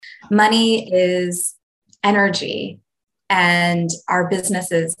Money is energy, and our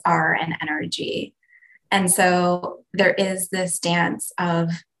businesses are an energy. And so there is this dance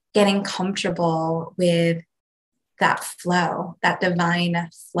of getting comfortable with that flow, that divine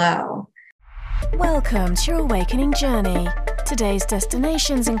flow. Welcome to your awakening journey. Today's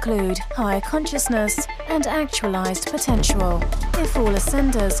destinations include higher consciousness and actualized potential. If all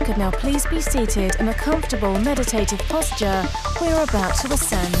ascenders could now please be seated in a comfortable meditative posture, we're about to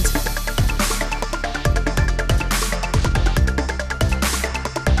ascend.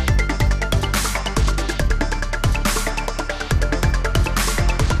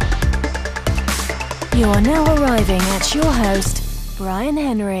 You are now arriving at your host, Brian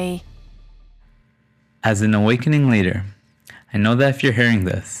Henry. As an awakening leader, I know that if you're hearing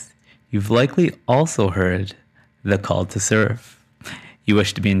this, you've likely also heard the call to serve. You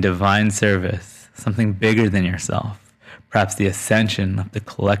wish to be in divine service, something bigger than yourself, perhaps the ascension of the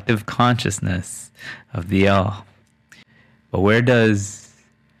collective consciousness of the all. But where does,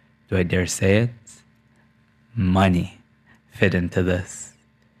 do I dare say it, money fit into this?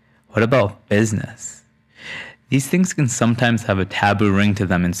 What about business? These things can sometimes have a taboo ring to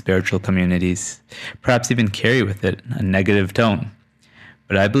them in spiritual communities, perhaps even carry with it a negative tone.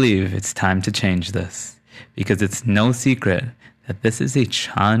 But I believe it's time to change this, because it's no secret that this is a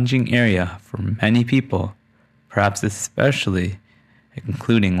challenging area for many people, perhaps especially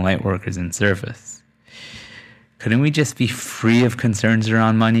including light workers in service. Couldn't we just be free of concerns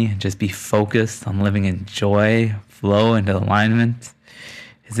around money and just be focused on living in joy, flow, and alignment?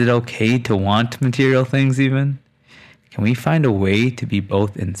 Is it okay to want material things even? Can we find a way to be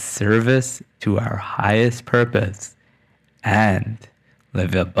both in service to our highest purpose and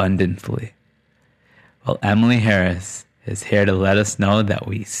live abundantly? Well, Emily Harris is here to let us know that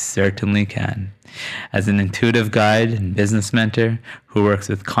we certainly can. As an intuitive guide and business mentor who works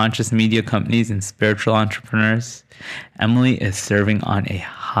with conscious media companies and spiritual entrepreneurs, Emily is serving on a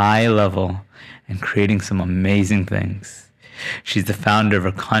high level and creating some amazing things. She's the founder of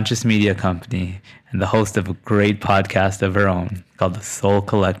a conscious media company and the host of a great podcast of her own called The Soul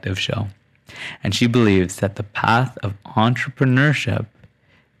Collective Show. And she believes that the path of entrepreneurship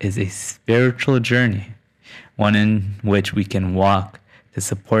is a spiritual journey, one in which we can walk to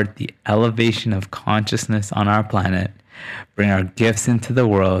support the elevation of consciousness on our planet, bring our gifts into the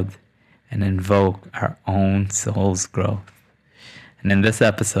world, and invoke our own soul's growth. And in this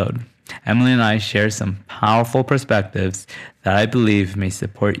episode, Emily and I share some powerful perspectives that I believe may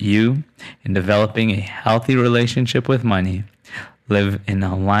support you in developing a healthy relationship with money, live in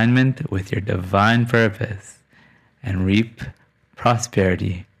alignment with your divine purpose, and reap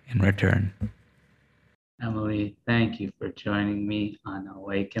prosperity in return. Emily, thank you for joining me on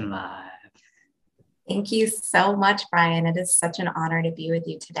Awaken Live. Thank you so much, Brian. It is such an honor to be with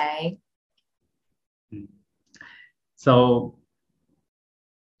you today. So,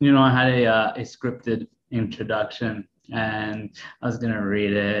 I had a scripted introduction and I was going to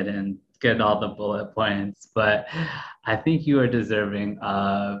read it and get all the bullet points, but I think you are deserving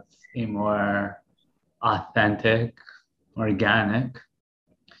of a more authentic, organic,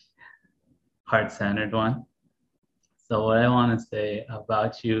 heart-centered one. So what I want to say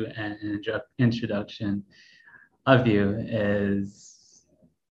about you and an introduction of you is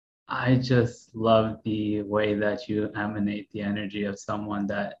I just love the way that you emanate the energy of someone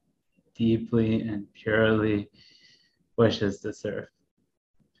that deeply and purely wishes to serve.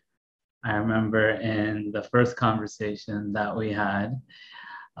 I remember in the first conversation that we had,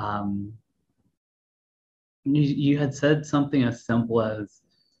 you had said something as simple as,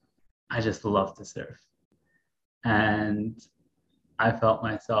 I just love to serve. And I felt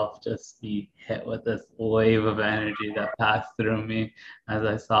myself just be hit with this wave of energy that passed through me as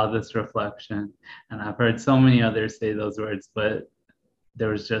I saw this reflection. And I've heard so many others say those words, but there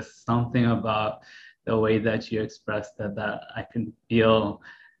was just something about the way that you expressed that I can feel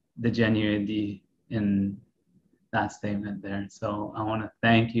the genuinity in that statement there. So I want to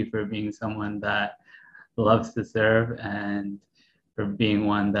thank you for being someone that loves to serve and for being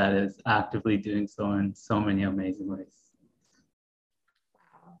one that is actively doing so in so many amazing ways.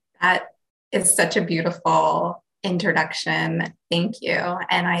 That is such a beautiful introduction. Thank you.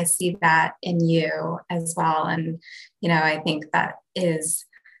 And I see that in you as well. And, I think that is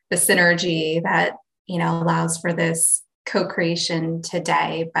the synergy that, allows for this co-creation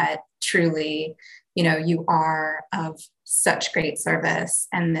today, but truly, you are of such great service.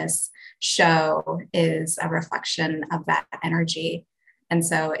 And this show is a reflection of that energy. And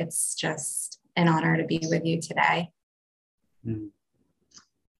so it's just an honor to be with you today.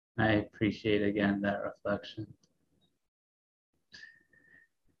 I appreciate again that reflection.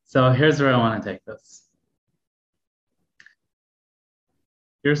 So here's where I want to take this.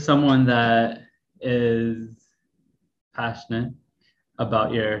 You're someone that is passionate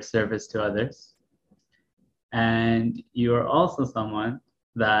about your service to others. And you are also someone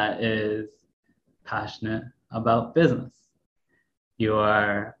that is passionate about business. You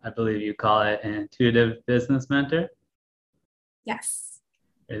are, I believe you call it an intuitive business mentor. Yes.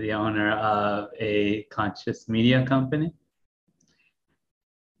 You're the owner of a conscious media company.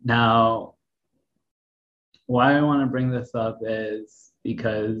 Now, why I want to bring this up is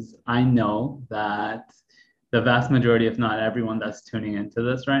because I know that the vast majority, if not everyone that's tuning into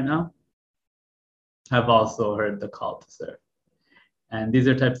this right now, have also heard the call to serve. And these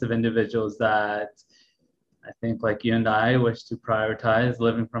are types of individuals that I think, like you and I, wish to prioritize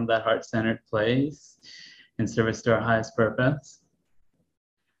living from that heart-centered place in service to our highest purpose.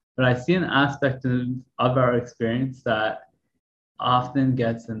 But I see an aspect of our experience that often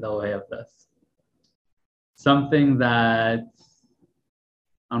gets in the way of this. Something that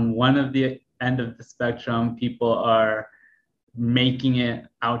on one of the end of the spectrum, people are making it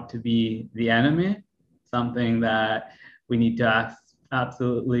out to be the enemy, something that we need to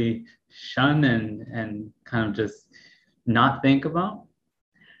absolutely shun and kind of just not think about.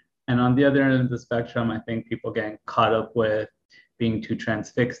 And on the other end of the spectrum, I think people getting caught up with being too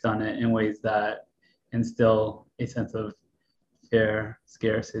transfixed on it in ways that instill a sense of fear,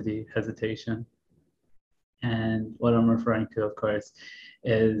 scarcity, hesitation. And what I'm referring to, of course,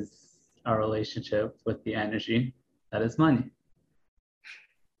 is our relationship with the energy that is money.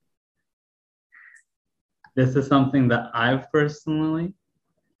 This is something that I've personally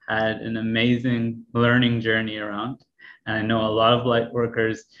had an amazing learning journey around. And I know a lot of light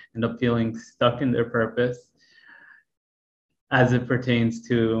workers end up feeling stuck in their purpose as it pertains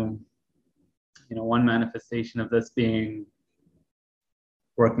to, one manifestation of this being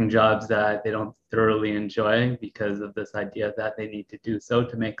working jobs that they don't thoroughly enjoy because of this idea that they need to do so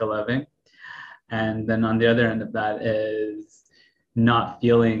to make a living. And then on the other end of that is not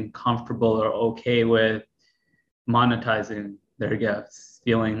feeling comfortable or okay with monetizing their gifts,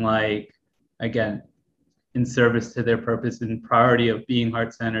 feeling like, again, in service to their purpose and priority of being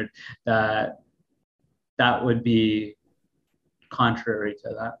heart-centered, that would be contrary to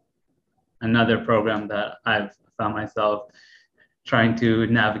that. Another program that I've found myself trying to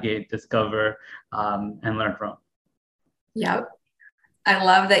navigate, discover, and learn from. Yep. I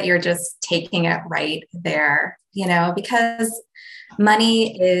love that you're just taking it right there, because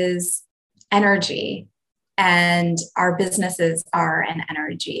money is energy and our businesses are an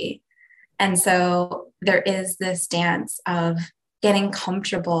energy. And so there is this dance of getting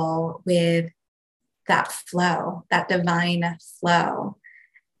comfortable with that flow, that divine flow.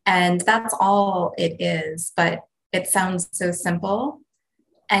 And that's all it is, but it sounds so simple.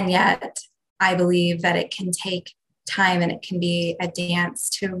 And yet I believe that it can take time and it can be a dance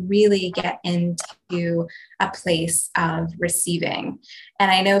to really get into a place of receiving.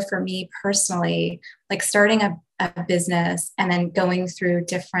 And I know for me personally, like starting a business and then going through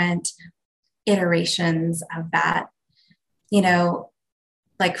different iterations of that,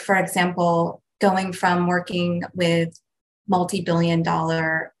 like for example, going from working with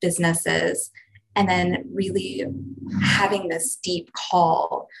multi-billion-dollar businesses and then really having this deep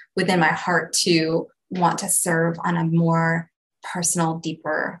call within my heart to want to serve on a more personal,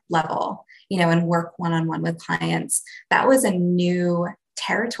 deeper level, and work one-on-one with clients. That was a new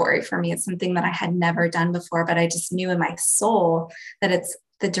territory for me. It's something that I had never done before, but I just knew in my soul that it's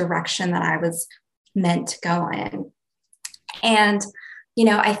the direction that I was meant to go in. And,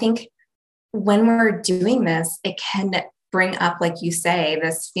 I think when we're doing this, it can bring up, like you say,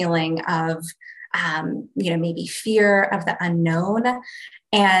 this feeling of, maybe fear of the unknown.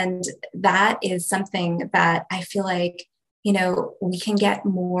 And that is something that I feel like, we can get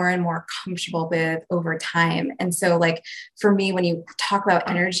more and more comfortable with over time. And so like, for me, when you talk about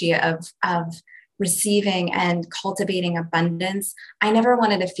energy of receiving and cultivating abundance, I never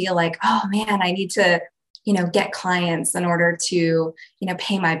wanted to feel like, oh man, I need to, get clients in order to,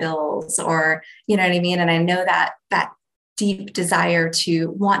 pay my bills or, you know what I mean? And I know that deep desire to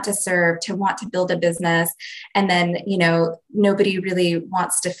want to serve, to want to build a business. And then, nobody really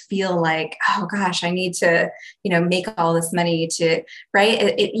wants to feel like, oh gosh, I need to, make all this money to,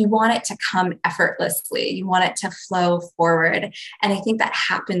 right? You want it to come effortlessly. You want it to flow forward. And I think that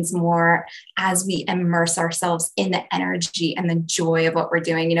happens more as we immerse ourselves in the energy and the joy of what we're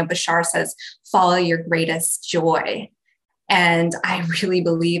doing. Bashar says, follow your greatest joy. And I really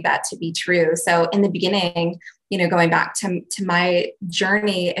believe that to be true. So in the beginning, going back to my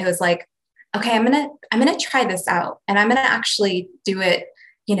journey, it was like, okay, I'm going to try this out and I'm going to actually do it,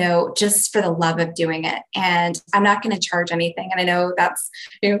 just for the love of doing it. And I'm not going to charge anything. And I know that's,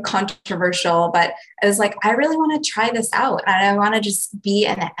 controversial, but I was like, I really want to try this out. And I want to just be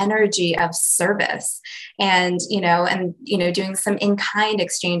in the energy of service and, doing some in-kind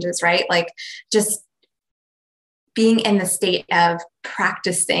exchanges, right? Like just being in the state of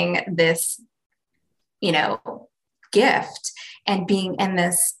practicing this, gift and being in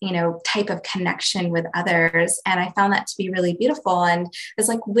this, type of connection with others. And I found that to be really beautiful. And it's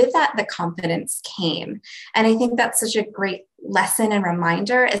like with that, the confidence came. And I think that's such a great lesson and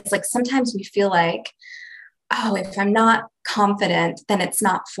reminder. It's like sometimes we feel like, oh, if I'm not confident, then it's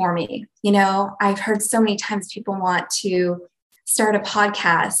not for me. I've heard so many times people want to start a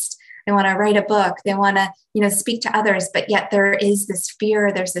podcast. They want to write a book. They want to, speak to others, but yet there is this fear,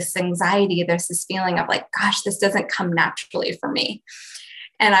 there's this anxiety, there's this feeling of like, gosh, this doesn't come naturally for me.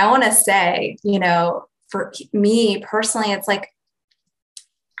 And I want to say, for me personally, it's like,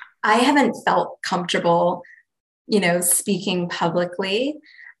 I haven't felt comfortable, speaking publicly,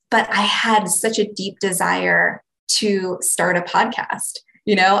 but I had such a deep desire to start a podcast.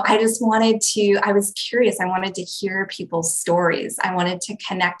 I just I was curious. I wanted to hear people's stories. I wanted to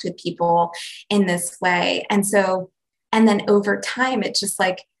connect with people in this way. And then over time, it's just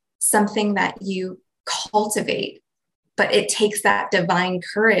like something that you cultivate, but it takes that divine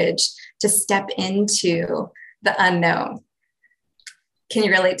courage to step into the unknown. Can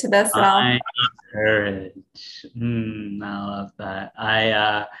you relate to this at all? Courage. I love that.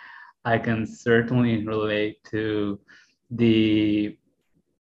 I can certainly relate to the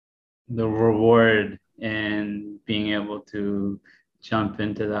reward in being able to jump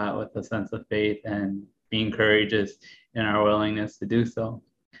into that with a sense of faith and being courageous in our willingness to do so.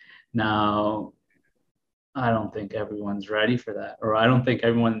 Now, I don't think everyone's ready for that, or I don't think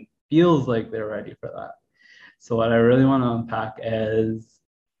everyone feels like they're ready for that. So what I really want to unpack is,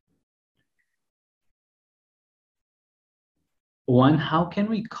 one, how can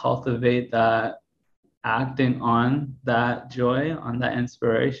we cultivate that acting on that joy, on that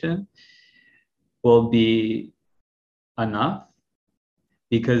inspiration will be enough?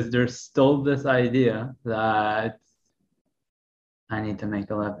 Because there's still this idea that I need to make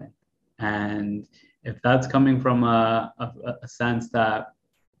a living. And if that's coming from a sense that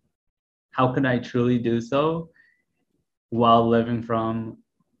how can I truly do so while living from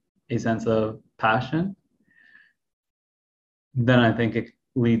a sense of passion, then I think it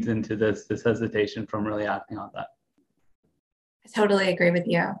leads into this hesitation from really acting on that. I totally agree with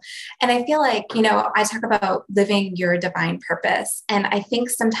you. And I feel like, I talk about living your divine purpose. And I think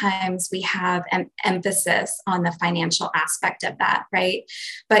sometimes we have an emphasis on the financial aspect of that, right?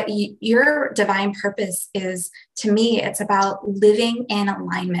 But your divine purpose is, to me, it's about living in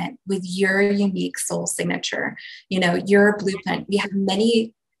alignment with your unique soul signature, your blueprint. We have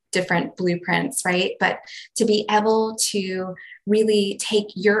many different blueprints, right? But to be able to really take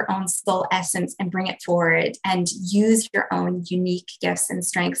your own soul essence and bring it forward and use your own unique gifts and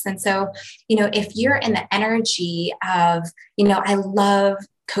strengths. And so, if you're in the energy of, I love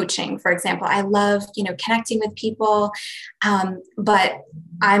coaching, for example, I love, connecting with people, but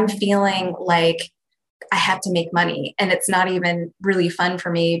I'm feeling like I have to make money and it's not even really fun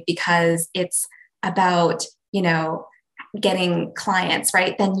for me because it's about, getting clients,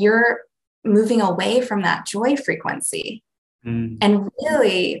 right? Then you're moving away from that joy frequency. And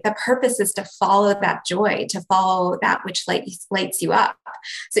really the purpose is to follow that joy, to follow that which lights you up.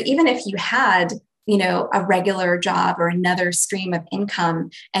 So even if you had, a regular job or another stream of income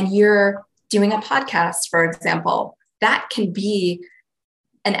and you're doing a podcast, for example, that can be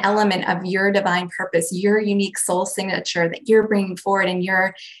an element of your divine purpose, your unique soul signature that you're bringing forward, and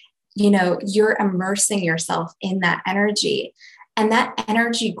you're immersing yourself in that energy, and that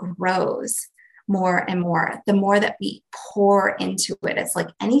energy grows more and more. The more that we pour into it, it's like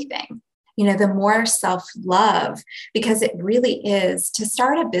anything, the more self-love, because it really is, to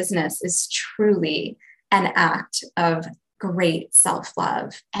start a business is truly an act of great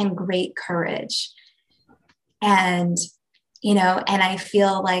self-love and great courage. And, and I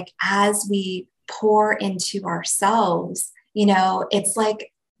feel like as we pour into ourselves, it's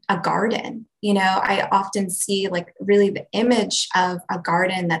like a garden. I often see like really the image of a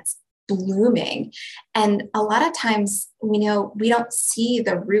garden that's blooming. And a lot of times, we don't see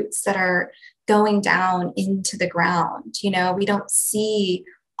the roots that are going down into the ground. We don't see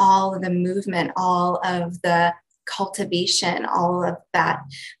all of the movement, all of the cultivation, all of that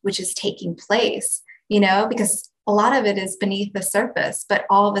which is taking place, because a lot of it is beneath the surface. But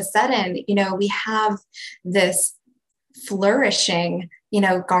all of a sudden, we have this flourishing,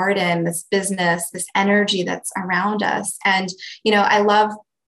 garden, this business, this energy that's around us. And, I love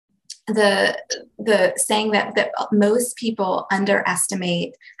the saying that most people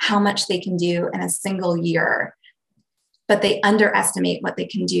underestimate how much they can do in a single year, but they underestimate what they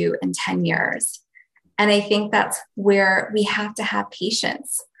can do in 10 years. And I think that's where we have to have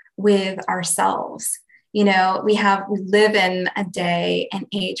patience with ourselves. We live in a day and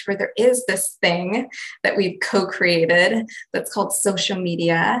age where there is this thing that we've co-created that's called social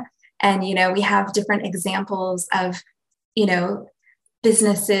media. And, we have different examples of,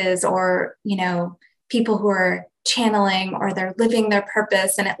 businesses or, people who are channeling or they're living their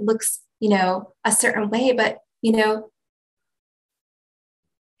purpose and it looks, a certain way, but,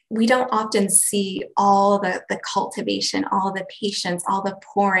 we don't often see all the cultivation, all the patience, all the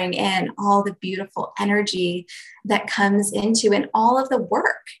pouring in, all the beautiful energy that comes into, and all of the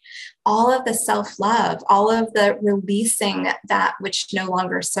work, all of the self-love, all of the releasing that which no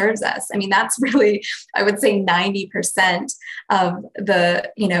longer serves us. I mean, that's really, I would say 90% of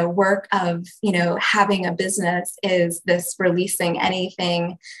the, work of, having a business is this releasing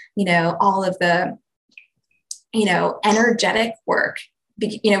anything, all of the, energetic work.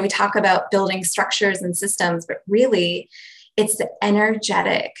 We talk about building structures and systems, but really it's the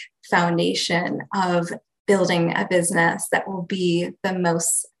energetic foundation of building a business that will be the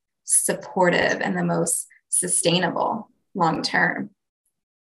most supportive and the most sustainable long term.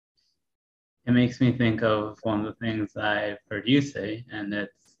 It makes me think of one of the things I've heard you say, and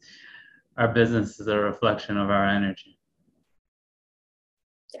it's our business is a reflection of our energy.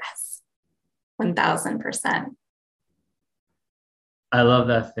 Yes, 1000%. I love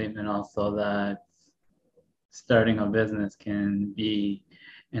that statement also, that starting a business can be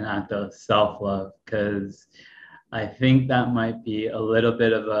an act of self-love, because I think that might be a little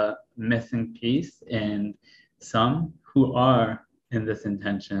bit of a missing piece in some who are in this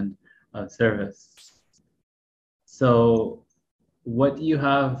intention of service. So what do you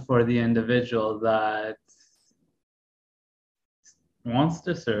have for the individual that wants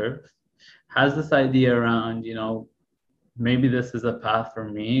to serve, has this idea around, maybe this is a path for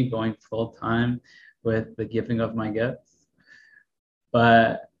me, going full time with the giving of my gifts,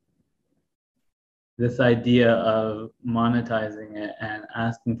 but this idea of monetizing it and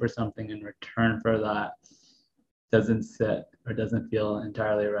asking for something in return for that doesn't sit or doesn't feel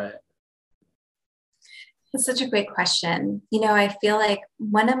entirely right? It's such a great question. I feel like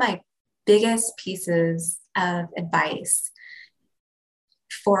one of my biggest pieces of advice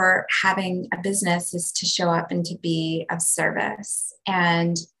for having a business is to show up and to be of service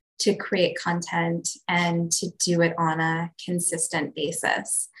and to create content and to do it on a consistent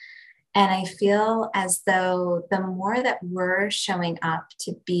basis. And I feel as though the more that we're showing up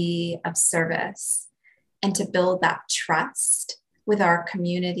to be of service and to build that trust with our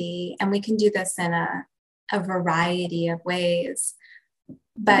community, and we can do this in a variety of ways.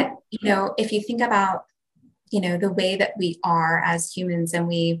 But, if you think about the way that we are as humans, and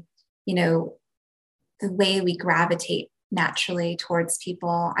we, the way we gravitate naturally towards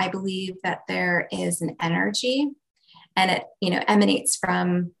people, I believe that there is an energy, and it, emanates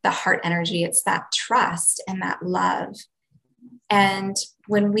from the heart energy. It's that trust and that love. And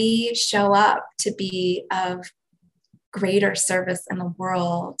when we show up to be of greater service in the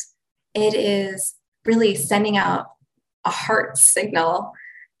world, it is really sending out a heart signal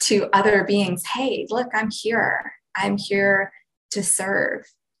to other beings. Hey, look, I'm here to serve.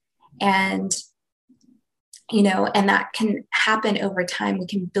 And, and that can happen over time. We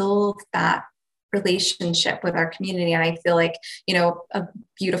can build that relationship with our community. And I feel like, a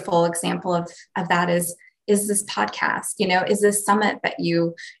beautiful example of that is this podcast, is this summit that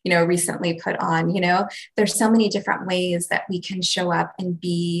you recently put on. There's so many different ways that we can show up and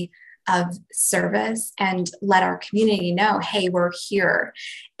be of service and let our community know, hey, we're here.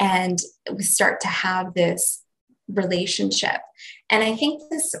 And we start to have this relationship. And I think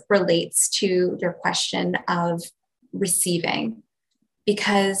this relates to your question of receiving,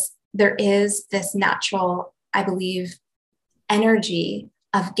 because there is this natural, I believe, energy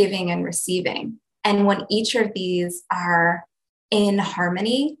of giving and receiving. And when each of these are in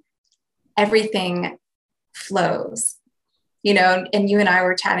harmony, everything flows. And you and I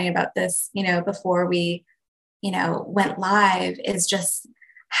were chatting about this, before we, went live, is just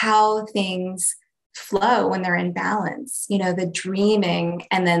how things flow when they're in balance, the dreaming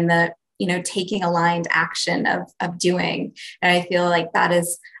and then the, taking aligned action of doing. And I feel like that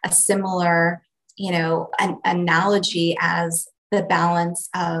is a similar, an analogy as the balance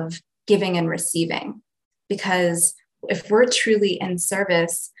of giving and receiving, because if we're truly in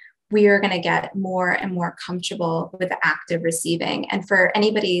service, we are going to get more and more comfortable with the act of receiving. And for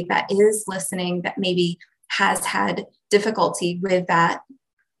anybody that is listening that maybe has had difficulty with that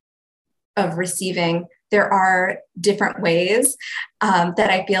of receiving, there are different ways that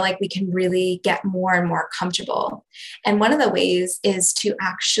I feel like we can really get more and more comfortable. And one of the ways is to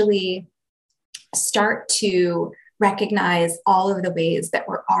actually start to recognize all of the ways that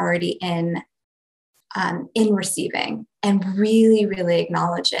we're already in receiving, and really, really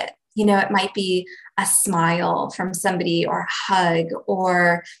acknowledge it. It might be a smile from somebody, or a hug,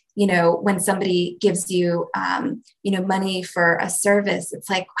 or, when somebody gives you, money for a service, it's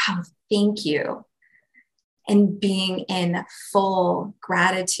like, wow, thank you. And being in full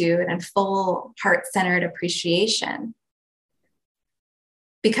gratitude and full heart-centered appreciation.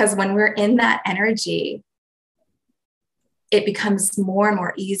 Because when we're in that energy, it becomes more and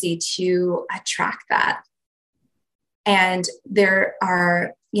more easy to attract that. And there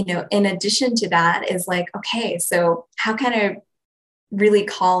are, in addition to that is like, okay, so how can I really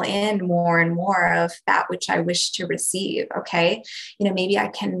call in more and more of that which I wish to receive? Okay. Maybe I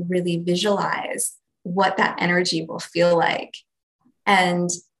can really visualize what that energy will feel like. And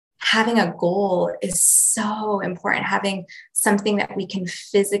having a goal is so important. Having something that we can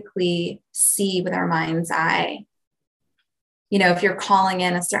physically see with our mind's eye. If you're calling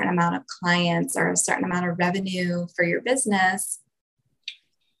in a certain amount of clients or a certain amount of revenue for your business,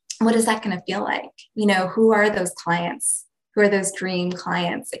 what is that going to feel like? Who are those clients? Who are those dream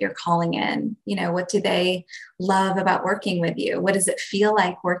clients that you're calling in? What do they love about working with you? What does it feel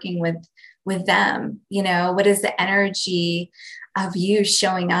like working with them? What is the energy of you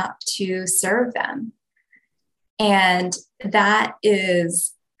showing up to serve them? And that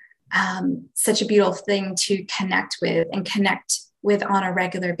is such a beautiful thing to connect with on a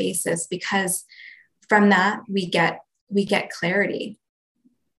regular basis, because from that we get clarity.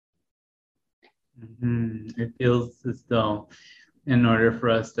 Mm-hmm. It feels as though in order for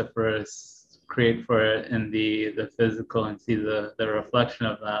us to first create for it in the physical and see the reflection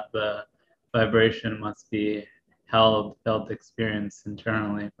of that, the vibration must be felt, experienced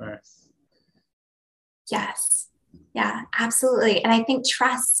internally first. Yes. Yeah, absolutely. And I think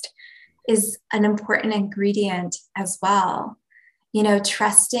trust is an important ingredient as well.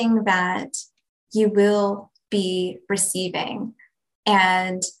 Trusting that you will be receiving.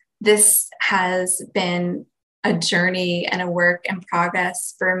 And this has been a journey and a work in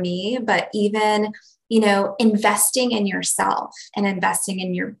progress for me, but even, investing in yourself and investing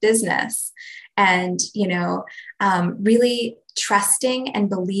in your business, and, really trusting and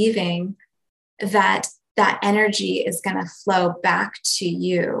believing that energy is going to flow back to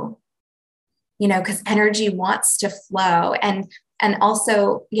you, because energy wants to flow. And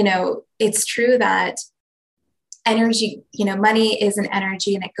also, it's true that energy, money is an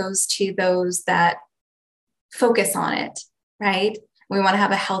energy, and it goes to those that focus on it, right? We want to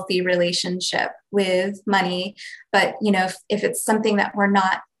have a healthy relationship with money, but, if it's something that we're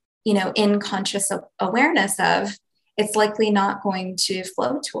not, in conscious awareness of, it's likely not going to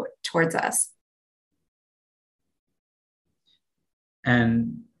flow towards us.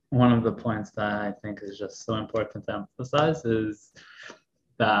 And one of the points that I think is just so important to emphasize is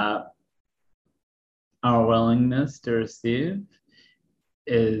that our willingness to receive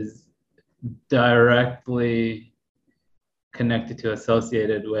is directly connected to,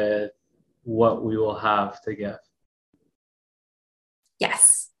 associated with what we will have to give.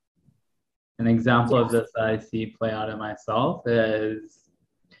 Yes. An example of this that I see play out in myself is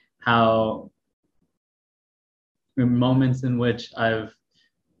how in moments in which I've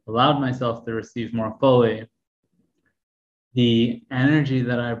allowed myself to receive more fully, the energy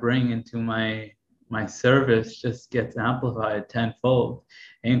that I bring into my service just gets amplified tenfold,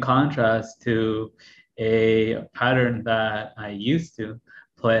 in contrast to a pattern that I used to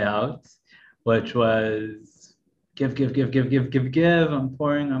play out, which was give. I'm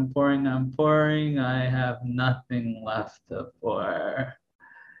pouring. I have nothing left to pour.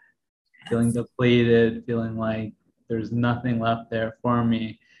 Feeling depleted, feeling like there's nothing left there for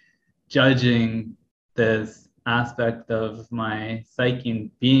me, judging this aspect of my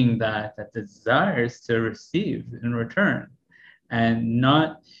psyche being that desires to receive in return, and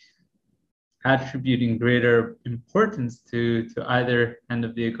not attributing greater importance to either end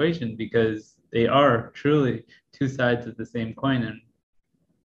of the equation, because they are truly two sides of the same coin. And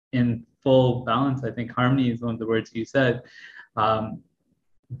in full balance, I think harmony is one of the words you said.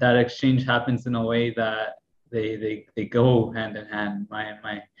 That exchange happens in a way that they go hand in hand.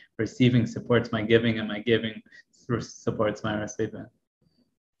 My receiving supports my giving, and my giving supports my receiving.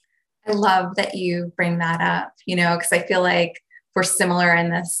 I love that you bring that up, because I feel like we're similar in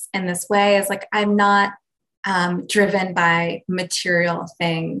this way. It's like, I'm not driven by material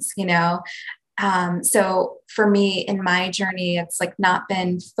things, So for me in my journey, it's like not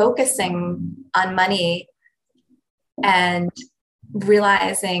been focusing on money and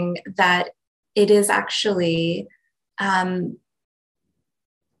realizing that it is actually in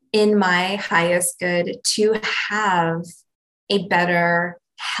my highest good to have a better,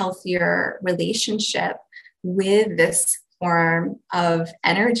 healthier relationship with this form of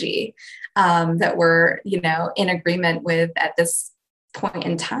energy that we're, in agreement with at this point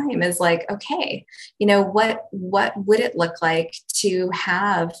in time. Is like, okay, what would it look like to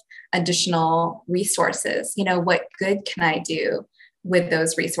have additional resources? What good can I do with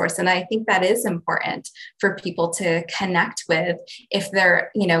those resources? And I think that is important for people to connect with if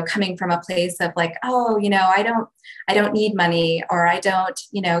they're, coming from a place of like, oh, I don't need money, or I don't,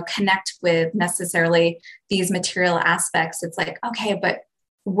 connect with necessarily these material aspects. It's like, okay, but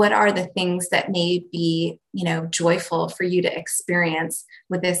what are the things that may be, joyful for you to experience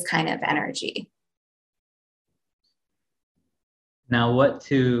with this kind of energy? Now, what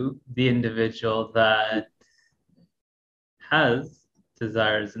to the individual that has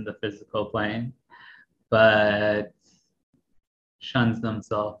desires in the physical plane, but shuns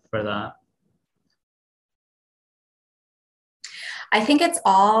themselves for that? I think it's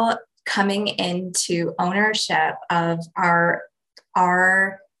all coming into ownership of our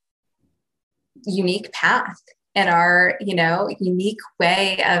unique path and our, unique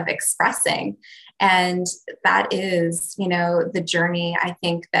way of expressing. And that is, the journey, I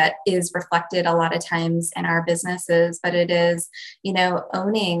think, that is reflected a lot of times in our businesses, but it is,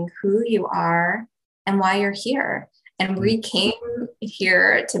 owning who you are and why you're here. And we came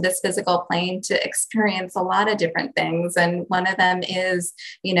here to this physical plane to experience a lot of different things. And one of them is,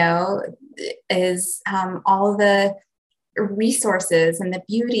 all the resources and the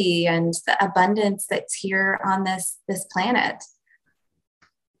beauty and the abundance that's here on this planet.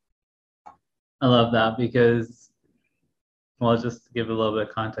 I love that because, well, just to give a little bit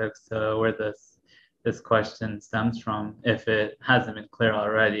of context to where this question stems from, if it hasn't been clear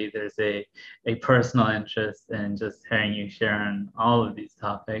already, there's a personal interest in just hearing you sharing all of these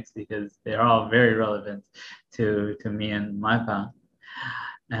topics because they're all very relevant to me and my path.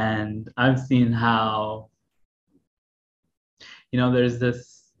 And I've seen how, there's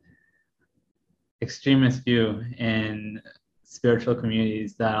this extremist view in spiritual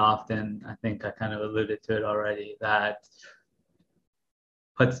communities that often, I think I kind of alluded to it already, that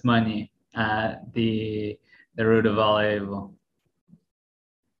puts money at the root of all evil.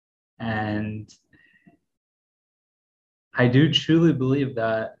 And I do truly believe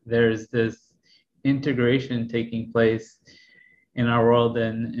that there's this integration taking place in our world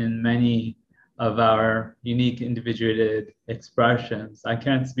and in many of our unique individuated expressions. I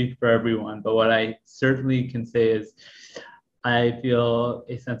can't speak for everyone, but what I certainly can say is I feel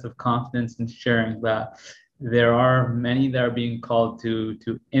a sense of confidence in sharing that there are many that are being called to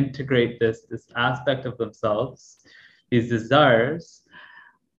integrate this aspect of themselves, these desires,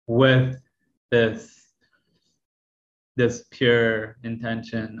 with this pure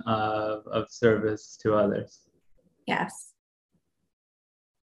intention of service to others. Yes.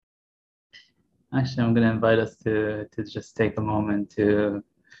 Actually, I'm going to invite us to just take a moment to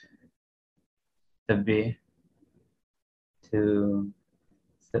be, to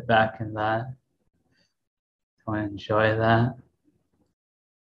sit back in that, to enjoy that,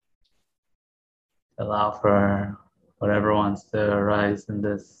 allow for whatever wants to arise in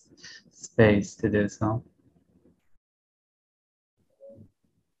this space to do so.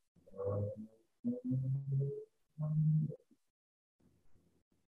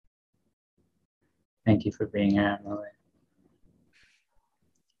 Thank you for being here, Emily.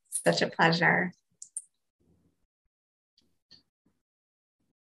 Such a pleasure.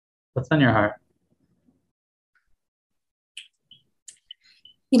 What's on your heart?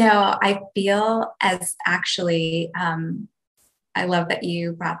 I feel as actually, I love that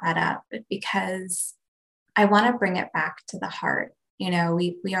you brought that up because I want to bring it back to the heart.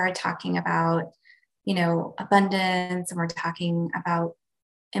 We are talking about, abundance, and we're talking about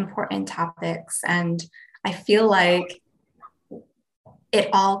important topics. And I feel like it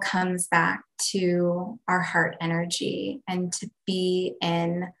all comes back to our heart energy and to be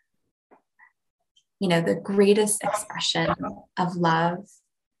in, the greatest expression of love.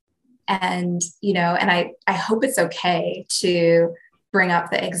 And, and I hope it's okay to bring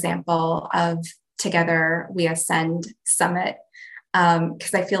up the example of Together We Ascend Summit,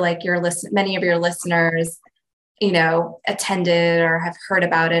 because I feel like many of your listeners, attended or have heard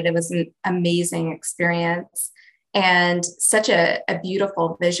about it. It was an amazing experience and such a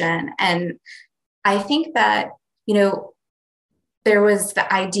beautiful vision. And I think that, there was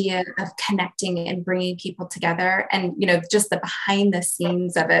the idea of connecting and bringing people together. And, just the behind the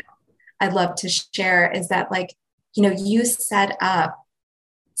scenes of it, I'd love to share is that, like, you set up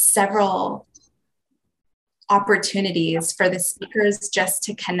several opportunities for the speakers just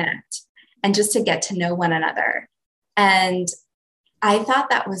to connect and just to get to know one another. And I thought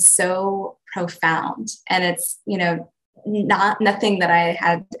that was so profound. And it's, nothing that I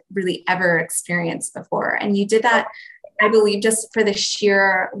had really ever experienced before. And you did that, I believe, just for the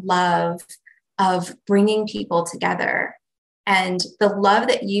sheer love of bringing people together. And the love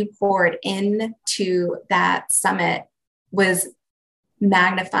that you poured into that summit was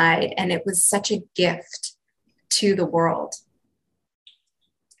magnified, and it was such a gift to the world.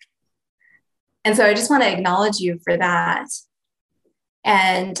 And so I just want to acknowledge you for that.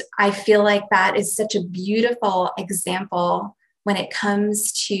 And I feel like that is such a beautiful example when it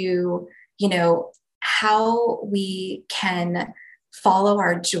comes to, how we can follow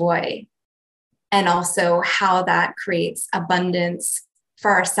our joy, and also how that creates abundance for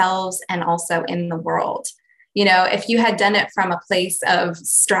ourselves and also in the world. If you had done it from a place of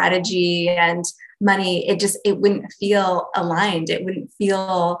strategy and money, it wouldn't feel aligned. It wouldn't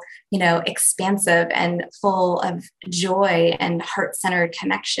feel, expansive and full of joy and heart-centered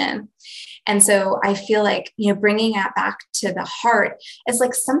connection. And so I feel like, bringing it back to the heart is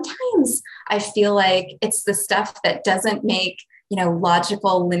like, sometimes I feel like it's the stuff that doesn't make,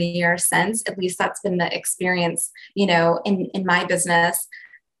 logical, linear sense. At least that's been the experience, in my business.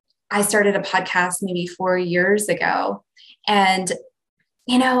 I started a podcast maybe 4 years ago, and,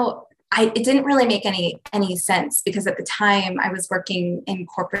 it didn't really make any sense, because at the time I was working in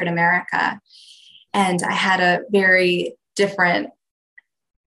corporate America, and I had a very different,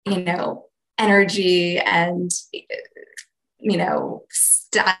 energy and,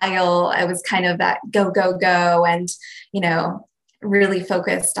 style. I was kind of that go, and, really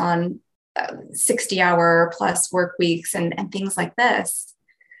focused on 60-hour plus work weeks and things like this.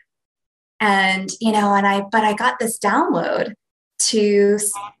 And, but I got this download to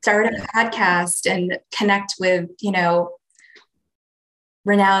start a podcast and connect with,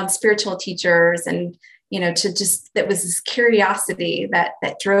 renowned spiritual teachers, and, that was this curiosity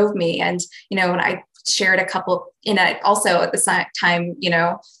that drove me. And, when I shared a couple, and I also at the time,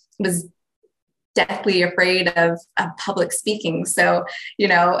 was deathly afraid of public speaking. So,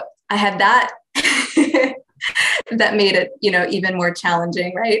 I had that that made it, even more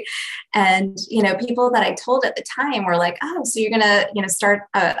challenging. Right. And, people that I told at the time were like, oh, so you're going to, start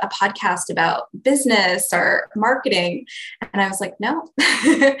a podcast about business or marketing. And I was like, no,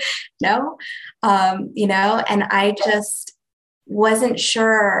 no, and I just wasn't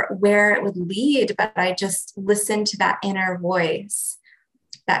sure where it would lead, but I just listened to that inner voice,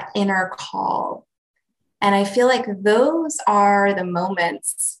 that inner call. And I feel like those are the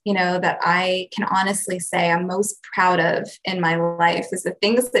moments, that I can honestly say I'm most proud of in my life, is the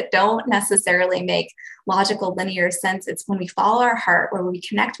things that don't necessarily make logical, linear sense. It's when we follow our heart, where we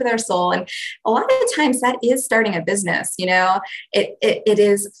connect with our soul. And a lot of the times that is starting a business, it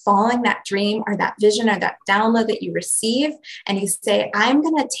is following that dream or that vision or that download that you receive. And you say, I'm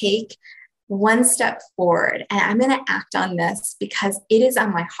going to take one step forward and I'm going to act on this because it is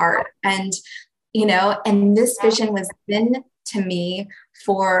on my heart. And and this vision was given to me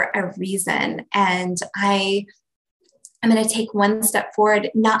for a reason. And I'm going to take one step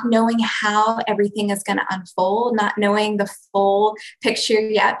forward, not knowing how everything is going to unfold, not knowing the full picture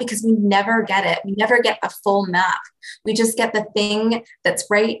yet, because we never get it. We never get the full map. We just get the thing that's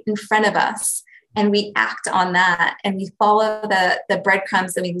right in front of us. And we act on that, and we follow the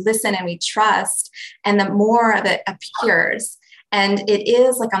breadcrumbs, and we listen and we trust. And the more of it appears. And it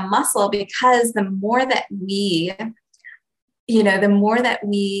is like a muscle, because the more that we,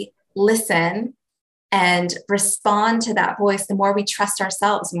 listen and respond to that voice, the more we trust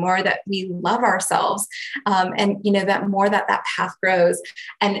ourselves, the more that we love ourselves. That more that path grows.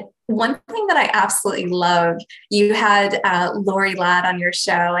 And one thing that I absolutely loved, you had Lori Ladd on your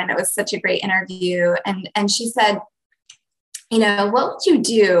show, and it was such a great interview. And she said, what would you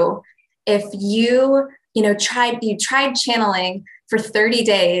do if you tried channeling for 30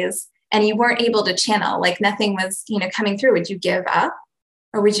 days and you weren't able to channel, like nothing was, coming through? Would you give up,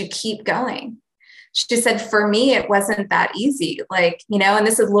 or would you keep going? She said, for me, it wasn't that easy. And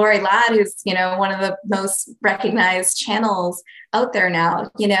this is Lori Ladd, who's, one of the most recognized channels out there now,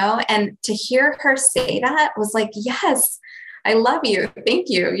 and to hear her say that was like, yes, I love you. Thank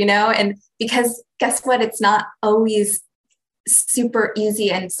you. And because guess what? It's not always super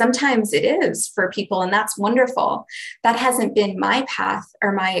easy. And sometimes it is for people, and that's wonderful. That hasn't been my path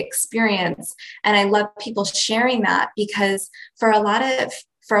or my experience. And I love people sharing that, because for a lot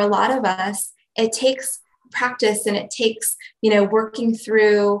of us, it takes practice, and it takes, working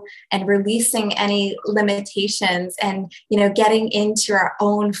through and releasing any limitations, and, getting into our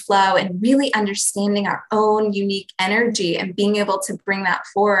own flow and really understanding our own unique energy and being able to bring that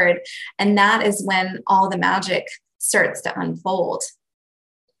forward. And that is when all the magic starts to unfold.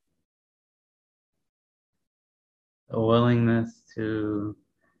 A willingness to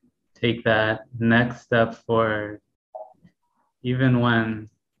take that next step forward, even when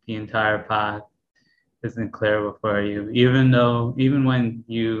the entire path isn't clear before you, even when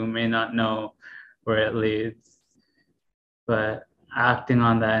you may not know where it leads, but acting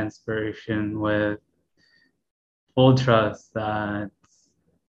on that inspiration with full trust that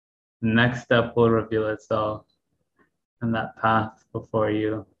the next step will reveal itself, and that path before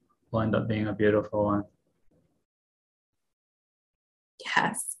you will end up being a beautiful one.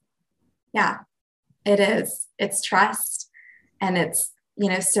 Yes. Yeah, it is. It's trust, and it's,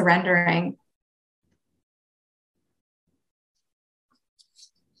 surrendering.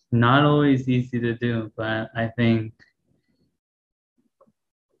 Not always easy to do, but I think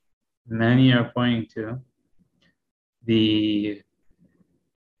many are pointing to the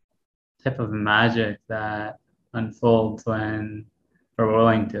type of magic that unfolds when we're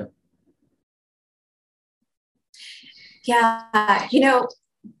willing to. Yeah,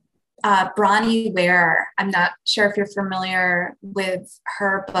 Bronnie Ware, I'm not sure if you're familiar with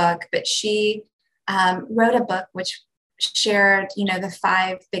her book, but she wrote a book which shared, the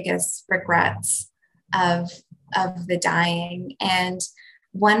 5 biggest regrets of the dying. And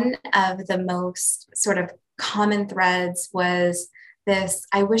one of the most sort of common threads was this: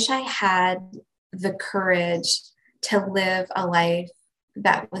 I wish I had the courage to live a life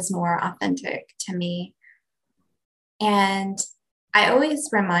that was more authentic to me. And I always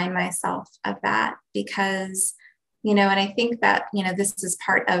remind myself of that, because, and I think that, this is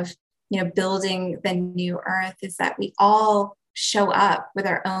part of, building the new earth, is that we all show up with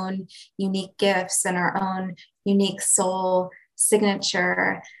our own unique gifts and our own unique soul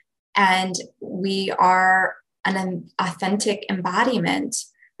signature. And we are an authentic embodiment,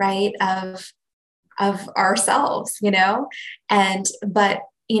 right, of ourselves, but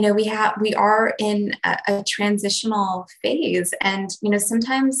we are in a transitional phase, and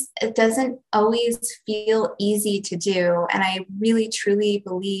sometimes it doesn't always feel easy to do. And I really truly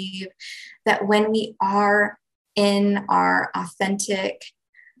believe that when we are in our authentic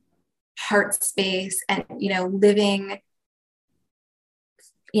heart space and living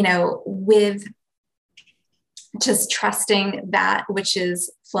with just trusting that which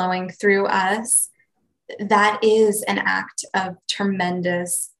is flowing through us, that is an act of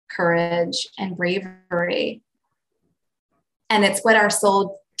tremendous courage and bravery. And it's what our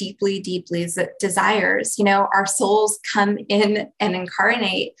soul deeply, deeply desires. Our souls come in and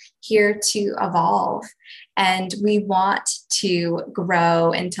incarnate here to evolve, and we want to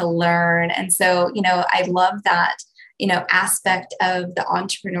grow and to learn. And so, I love that, aspect of the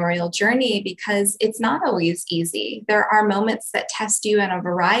entrepreneurial journey, because it's not always easy. There are moments that test you in a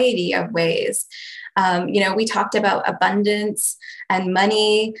variety of ways. We talked about abundance and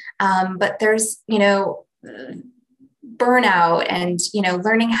money, but there's, burnout and,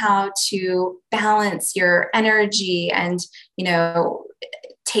 learning how to balance your energy and,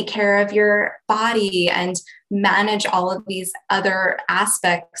 take care of your body and manage all of these other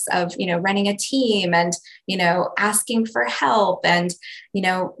aspects of, running a team and, asking for help. And,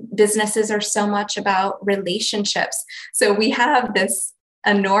 businesses are so much about relationships. So we have this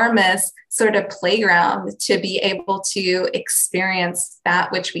enormous sort of playground to be able to experience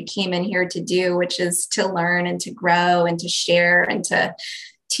that which we came in here to do, which is to learn and to grow and to share and to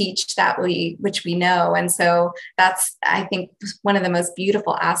teach that which we know. And so that's, I think, one of the most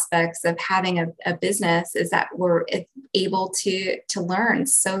beautiful aspects of having a business, is that we're able to learn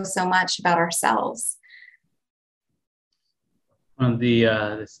so much about ourselves. One of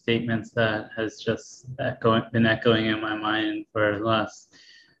the statements that has just been echoing in my mind for the last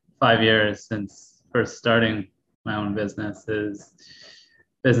 5 years since first starting my own business is: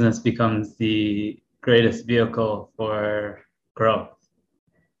 business becomes the greatest vehicle for growth.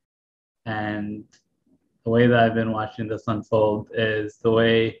 And the way that I've been watching this unfold is the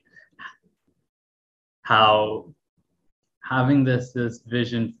way how having this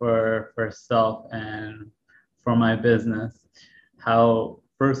vision for self and for my business, how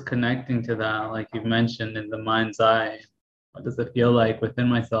first connecting to that, like you mentioned, in the mind's eye, what does it feel like within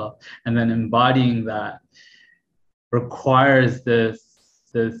myself? And then embodying that requires this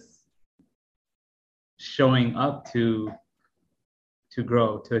showing up to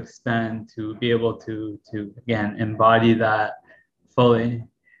grow, to expand, to be able to again embody that fully.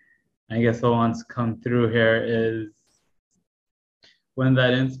 I guess what wants to come through here is when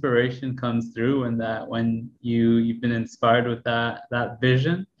that inspiration comes through, and that when you've been inspired with that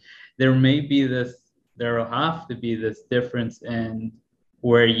vision, there will have to be this difference in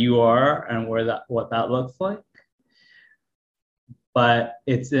where you are and what that looks like. But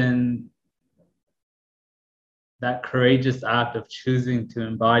it's in that courageous act of choosing to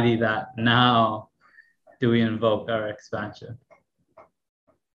embody that. Now do we invoke our expansion?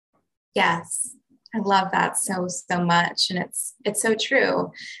 Yes, I love that so much. And it's so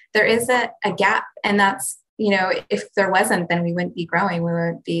true. There is a gap, and that's, if there wasn't, then we wouldn't be growing. We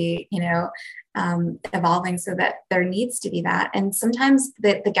wouldn't be, evolving. So that there needs to be that. And sometimes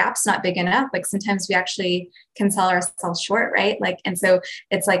the gap's not big enough. Like sometimes we actually can sell ourselves short, right? And so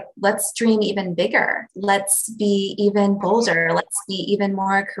it's like, let's dream even bigger. Let's be even bolder. Let's be even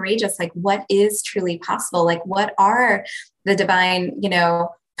more courageous. Like, what is truly possible? Like, what are the divine,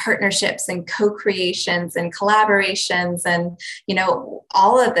 partnerships and co-creations and collaborations and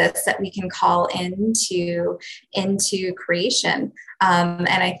all of this that we can call into creation, and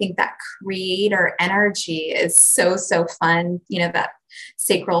I think that creator energy is so fun, that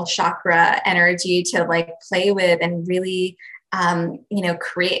sacral chakra energy to play with and really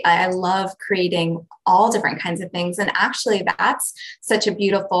create. I love creating all different kinds of things. And actually that's such a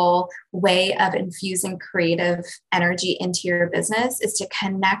beautiful way of infusing creative energy into your business, is to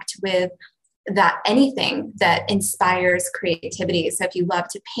connect with that anything that inspires creativity. So if you love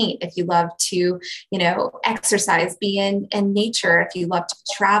to paint, if you love to, exercise, be in nature, if you love to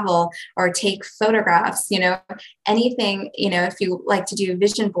travel or take photographs, anything, if you like to do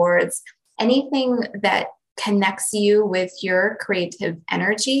vision boards, anything that connects you with your creative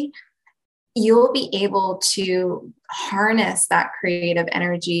energy, you'll be able to harness that creative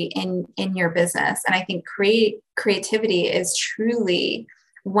energy in your business. And I think creativity is truly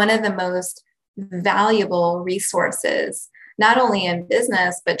one of the most valuable resources, not only in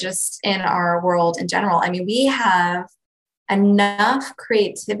business, but just in our world in general. I mean, we have enough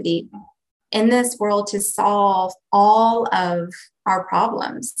creativity in this world to solve all of our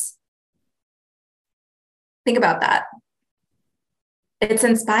problems. Think about that. It's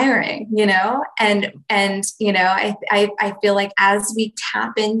inspiring, and I feel like as we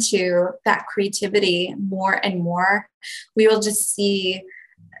tap into that creativity more and more, we will just see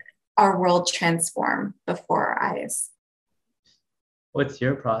our world transform before our eyes. What's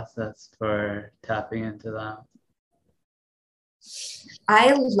your process for tapping into that?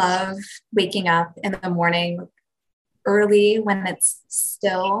 I love waking up in the morning early when it's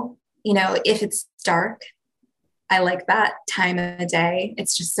still, if it's dark. I like that time of day.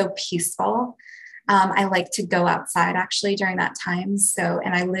 It's just so peaceful. I like to go outside actually during that time.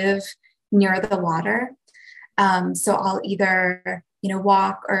 And I live near the water. So I'll either,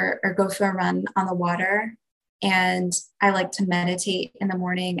 walk or go for a run on the water. And I like to meditate in the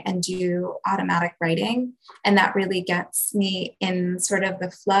morning and do automatic writing. And that really gets me in sort of the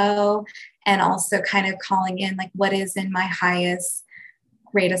flow, and also kind of calling in what is in my highest,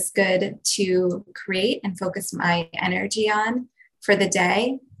 greatest good to create and focus my energy on for the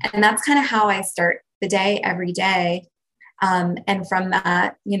day. And that's kind of how I start the day every day. And from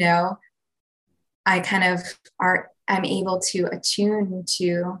that, I kind of I'm able to attune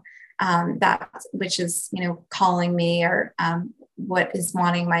to that which is, calling me, or what is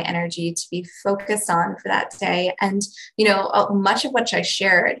wanting my energy to be focused on for that day. And, much of what I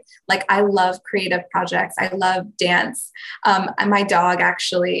shared, I love creative projects. I love dance. My dog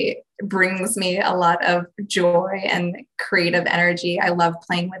actually brings me a lot of joy and creative energy. I love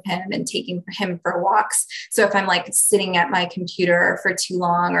playing with him and taking him for walks. So if I'm sitting at my computer for too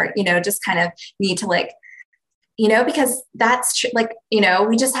long, or, just kind of need to because that's true.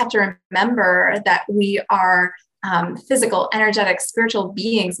 We just have to remember that we are physical, energetic, spiritual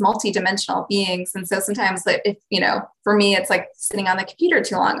beings, multidimensional beings. And so sometimes if, for me, it's sitting on the computer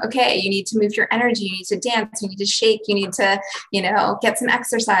too long. Okay, you need to move your energy, you need to dance, you need to shake, you need to, get some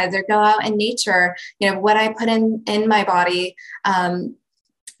exercise or go out in nature. What I put in my body,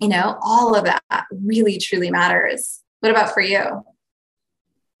 all of that really, truly matters. What about for you?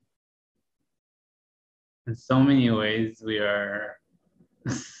 In so many ways, we are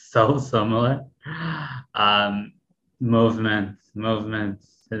so similar. Movement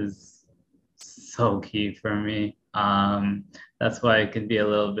is so key for me. That's why it can be a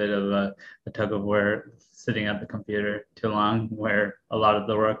little bit of a tug of war sitting at the computer too long, where a lot of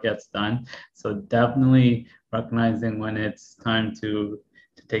the work gets done. So definitely recognizing when it's time to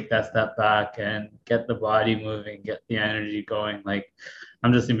take that step back and get the body moving, get the energy going. Like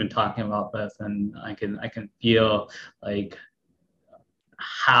I'm just even talking about this, and I can feel like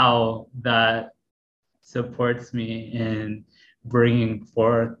how that supports me in bringing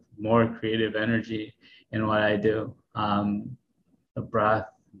forth more creative energy in what I do. The breath,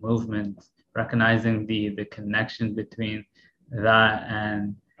 movement, recognizing the connection between that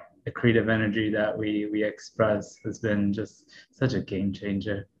and the creative energy that we express has been just such a game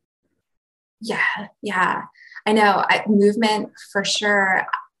changer. Yeah. I know. Movement for sure.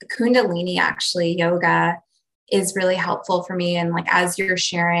 Kundalini, actually, yoga is really helpful for me. And like, as you're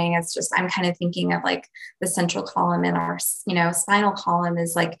sharing, it's just, I'm kind of thinking of like the central column in our, spinal column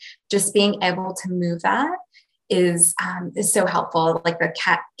is like just being able to move that is so helpful. Like the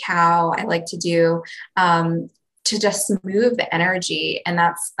cat cow I like to do, to just move the energy. And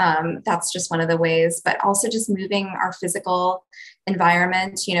that's just one of the ways, but also just moving our physical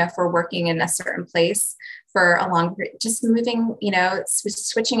environment, if we're working in a certain place for a long, just moving,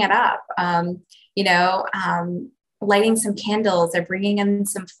 switching it up, lighting some candles or bringing in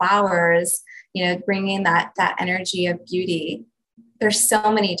some flowers, bringing that energy of beauty. There's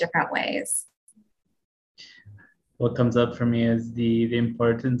so many different ways. What comes up for me is the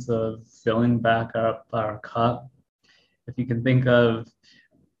importance of filling back up our cup. If you can think of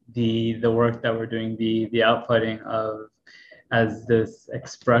the work that we're doing, the outputting of as this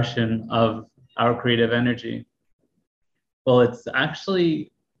expression of our creative energy. Well, it's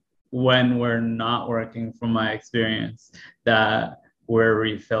actually when we're not working, from my experience, that we're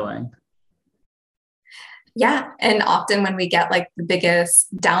refilling. Yeah. And often when we get like the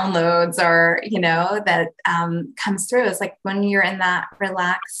biggest downloads or, that comes through, it's like when you're in that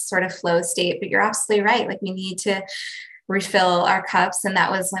relaxed sort of flow state, but you're absolutely right. Like we need to refill our cups. And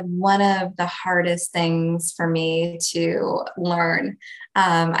that was like one of the hardest things for me to learn.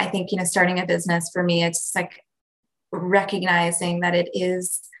 I think, starting a business for me, it's like recognizing that it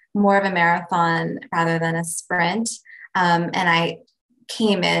is more of a marathon rather than a sprint. And I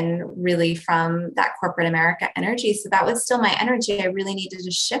came in really from that corporate America energy. So that was still my energy. I really needed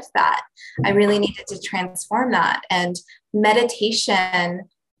to shift that. I really needed to transform that. And meditation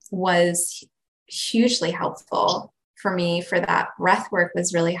was hugely helpful for me. For that, breath work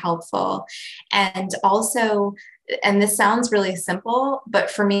was really helpful. And also, and this sounds really simple, but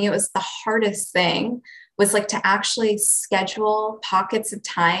for me, it was the hardest thing was like to actually schedule pockets of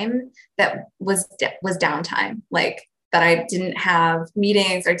time that was downtime, like that I didn't have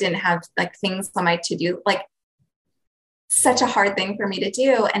meetings or didn't have like things on my to-do, like such a hard thing for me to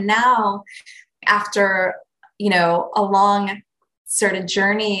do. And now after, a long sort of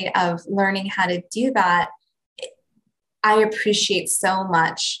journey of learning how to do that, I appreciate so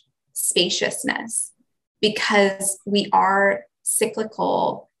much spaciousness because we are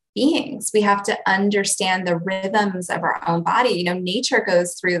cyclical beings. We have to understand the rhythms of our own body. Nature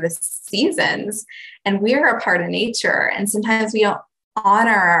goes through the seasons and we're a part of nature. And sometimes we don't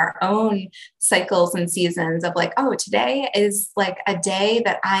honor our own cycles and seasons of like, oh, today is like a day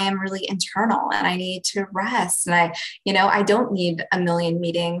that I am really internal and I need to rest. And I don't need a million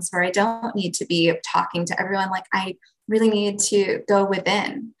meetings, or I don't need to be talking to everyone. Like I really need to go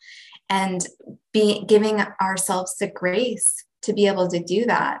within and be giving ourselves the grace to be able to do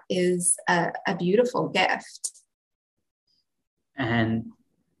that is a beautiful gift. And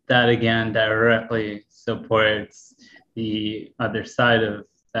that again directly supports the other side of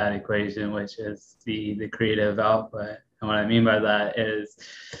that equation, which is the creative output. And what I mean by that is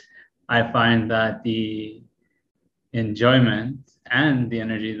I find that the enjoyment and the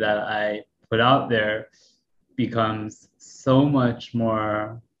energy that I put out there becomes so much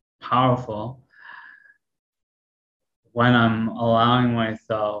more powerful when I'm allowing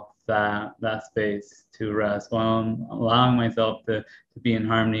myself that space to rest, when I'm allowing myself to be in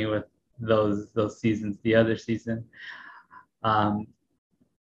harmony with those seasons, the other season. So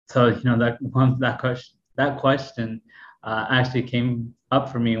that question actually came up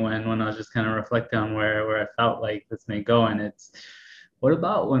for me when I was just kind of reflecting on where I felt like this may go, and it's what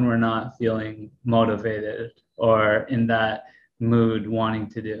about when we're not feeling motivated or in that mood wanting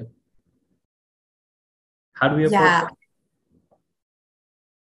to do? How do we approach it?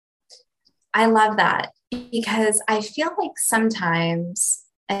 I love that because I feel like sometimes,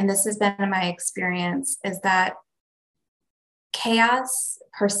 and this has been my experience, is that chaos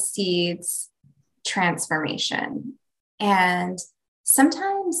precedes transformation. And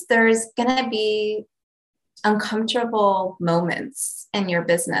sometimes there's going to be uncomfortable moments in your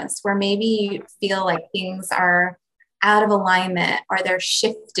business where maybe you feel like things are out of alignment, or they're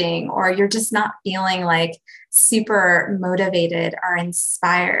shifting, or you're just not feeling like super motivated or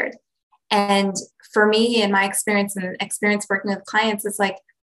inspired. And for me, in my experience and experience working with clients, it's like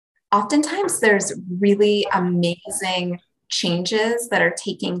oftentimes there's really amazing changes that are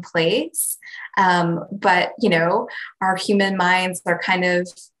taking place. But, our human minds are kind of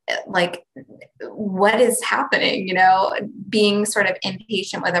like, what is happening, being sort of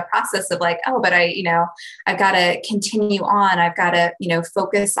impatient with a process of like, oh, but I've got to continue on. I've got to,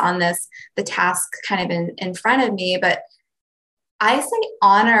 focus on the task kind of in front of me. But I say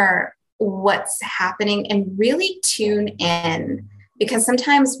honor what's happening and really tune in, because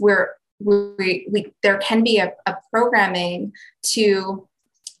sometimes there can be a programming to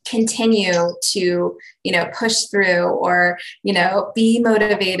continue to, push through, or, be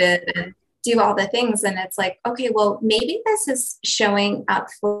motivated and do all the things. And it's like, okay, well, maybe this is showing up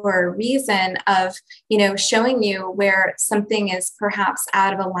for a reason of, showing you where something is perhaps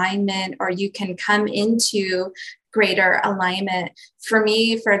out of alignment, or you can come into greater alignment. For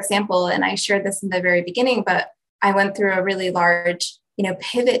me, for example, and I shared this in the very beginning, but I went through a really large,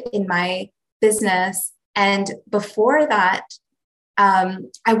 pivot in my business. And before that,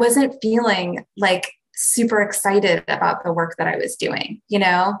 I wasn't feeling like super excited about the work that I was doing, and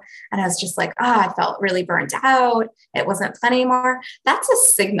I was just like, I felt really burnt out. It wasn't fun anymore. That's a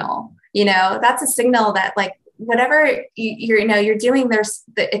signal, that's a signal that like, whatever you're doing,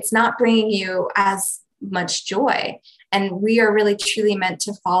 it's not bringing you as much joy. And we are really truly meant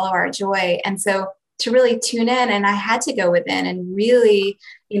to follow our joy. And so to really tune in, and I had to go within and really,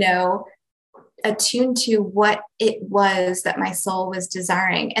 attuned to what it was that my soul was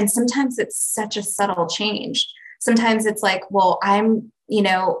desiring. And sometimes it's such a subtle change. Sometimes it's like, well, I'm,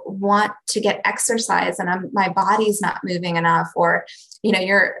 want to get exercise and my body's not moving enough, or,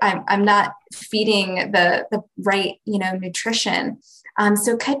 I'm not feeding the right, nutrition.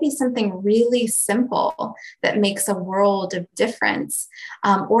 So it could be something really simple that makes a world of difference.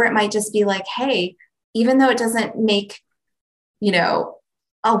 Or it might just be like, hey, even though it doesn't make,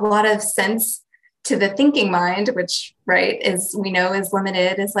 a lot of sense to the thinking mind, which, right, is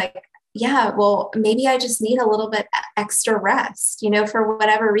limited, is like, yeah, well, maybe I just need a little bit extra rest, for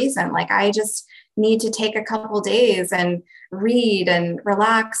whatever reason. Like I just need to take a couple days and read and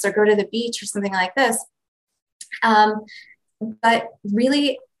relax, or go to the beach or something like this. But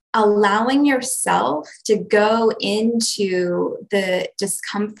really allowing yourself to go into the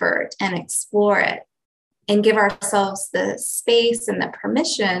discomfort and explore it, and give ourselves the space and the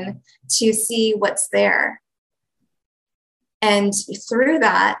permission to see what's there. And through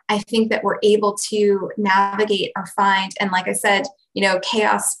that, I think that we're able to navigate or find, and like I said,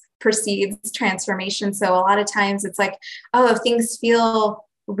 chaos precedes transformation. So a lot of times it's like, oh, if things feel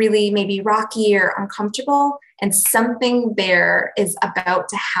really maybe rocky or uncomfortable, and something there is about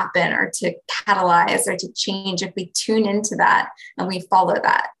to happen or to catalyze or to change, if we tune into that and we follow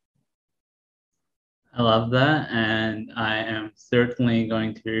that. I love that. And I am certainly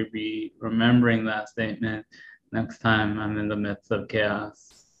going to be remembering that statement next time I'm in the midst of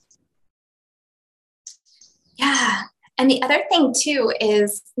chaos. Yeah. And the other thing too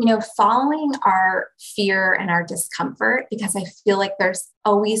is, following our fear and our discomfort, because I feel like there's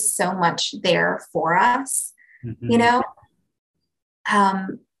always so much there for us, and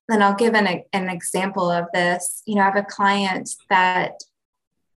I'll give an example of this. I have a client that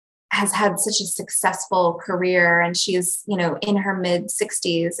has had such a successful career, and she's, in her mid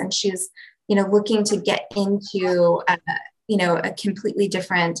 60s, and she's, looking to get into, a completely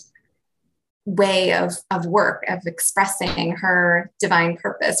different way of work, of expressing her divine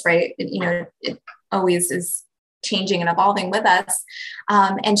purpose, right? It always is changing and evolving with us.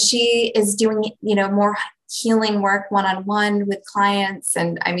 And she is doing, more healing work one-on-one with clients.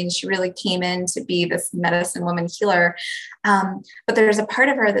 And I mean, she really came in to be this medicine woman healer. But there's a part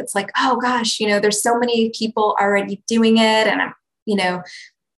of her that's like, oh gosh, there's so many people already doing it. And I'm,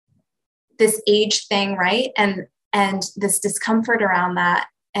 this age thing, right? And this discomfort around that.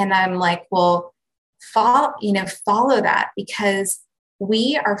 And I'm like, well, follow that, because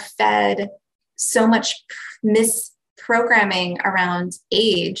we are fed so much misprogramming around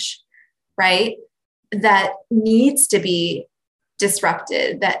age, right? That needs to be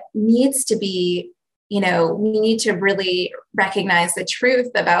disrupted, that needs to be, we need to really recognize the truth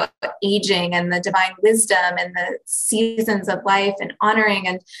about aging and the divine wisdom and the seasons of life and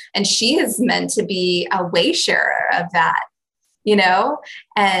honoring. And she is meant to be a way sharer of that.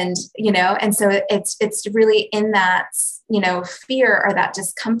 And so it's really in that, fear or that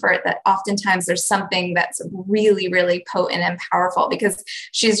discomfort that oftentimes there's something that's really, really potent and powerful, because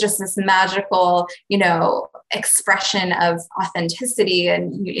she's just this magical, expression of authenticity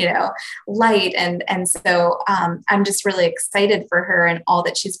and, light. And so I'm just really excited for her and all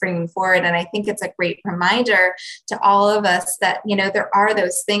that she's bringing forward. And I think it's a great reminder to all of us that, there are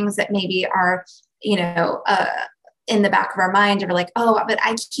those things that maybe are, in the back of our mind, or like, oh, but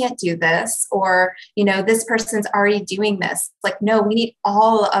I can't do this, or, this person's already doing this. Like, no, we need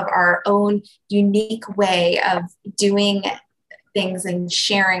all of our own unique way of doing things and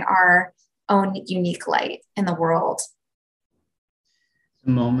sharing our own unique light in the world.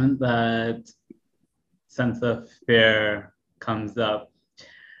 The moment that sense of fear comes up,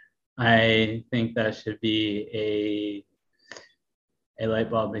 I think that should be a light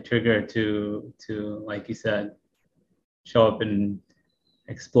bulb, a trigger to, like you said, show up in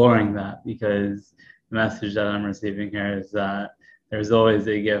exploring that, because the message that I'm receiving here is that there's always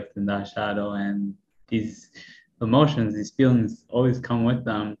a gift in that shadow, and these emotions, these feelings always come with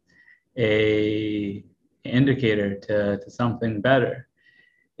them a indicator to something better,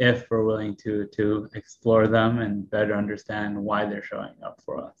 if we're willing to explore them and better understand why they're showing up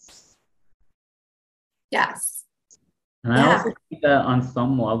for us. Yes. And I also think that on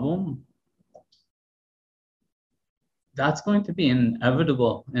some level, that's going to be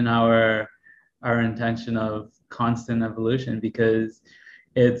inevitable in our intention of constant evolution, because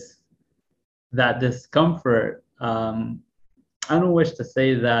it's that discomfort. I don't wish to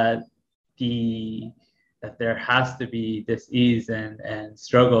say that that there has to be this ease and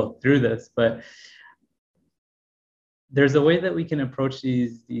struggle through this, but there's a way that we can approach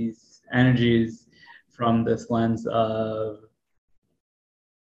these energies from this lens of,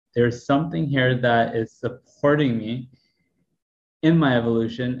 there's something here that is supporting me in my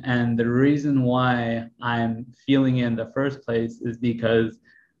evolution, and the reason why I'm feeling it in the first place is because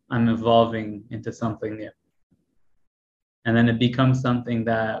I'm evolving into something new. And then it becomes something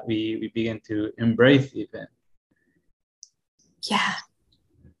that we begin to embrace even. Yeah.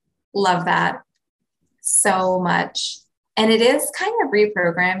 Love that so much. And it is kind of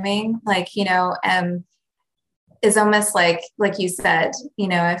reprogramming, like, is almost like you said,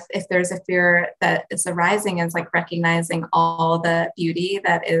 if there's a fear that is arising, is like recognizing all the beauty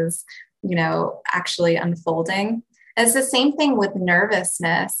that is, actually unfolding. It's the same thing with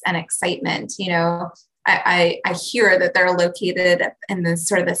nervousness and excitement. I hear that they're located in the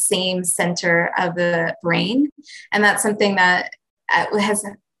sort of the same center of the brain. And that's something that has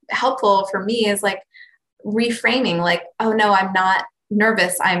helpful for me, is like reframing, like, oh no, I'm not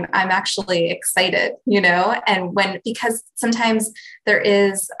nervous. I'm actually excited, and because sometimes there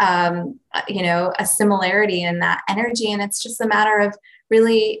is, a similarity in that energy, and it's just a matter of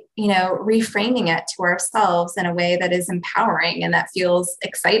really, reframing it to ourselves in a way that is empowering and that feels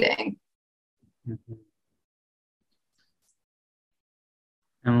exciting. Mm-hmm.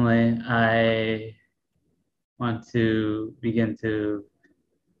 Emily, I want to begin to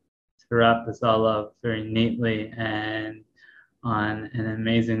wrap this all up very neatly and on an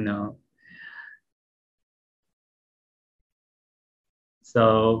amazing note.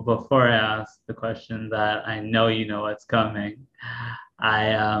 So before I ask the question that I know you know what's coming,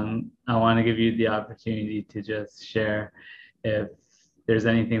 I want to give you the opportunity to just share if there's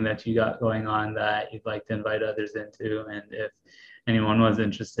anything that you got going on that you'd like to invite others into, and if anyone was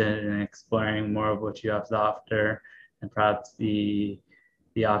interested in exploring more of what you have to offer, and perhaps the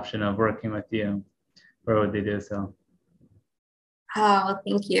option of working with you, where would they do so? Oh, well,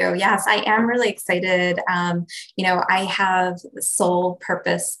 thank you. Yes, I am really excited. I have soul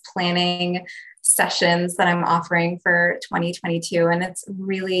purpose planning sessions that I'm offering for 2022, and it's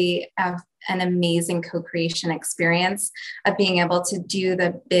really an amazing co-creation experience of being able to do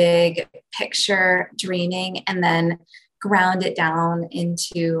the big picture dreaming and then ground it down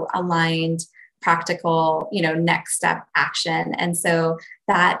into aligned, practical, next step action. And so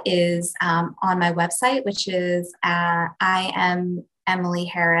that is on my website, which is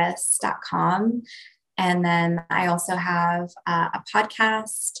IamEmilyHarris.com. And then I also have a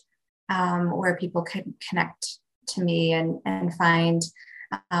podcast where people could connect to me and find,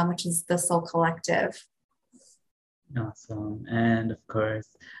 which is the Soul Collective. Awesome. And of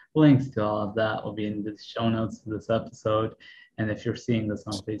course, links to all of that will be in the show notes of this episode. And if you're seeing this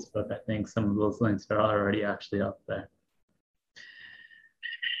on Facebook, I think some of those links are already actually up there.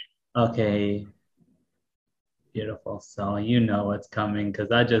 Okay. Beautiful. So you know what's coming,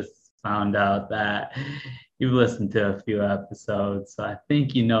 because I just found out that you've listened to a few episodes. So I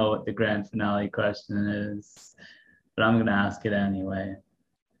think you know what the grand finale question is. but I'm going to ask it anyway.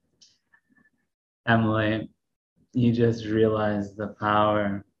 Emily, you just realized the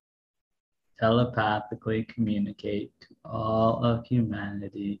power telepathically communicate to all of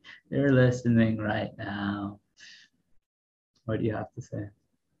humanity. They're listening right now. What do you have to say?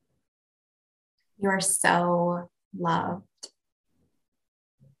 You're so loved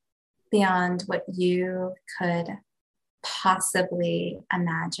beyond what you could possibly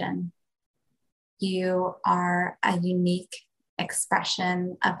imagine. You are a unique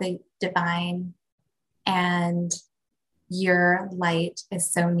expression of the divine, and your light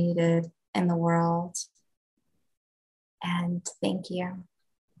is so needed in the world. And thank you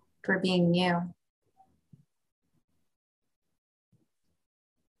for being you.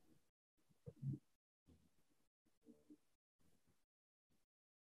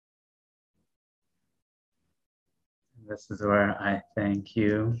 This is where I thank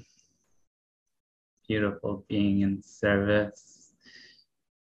you. Beautiful being in service,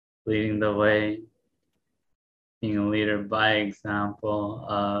 leading the way, being a leader by example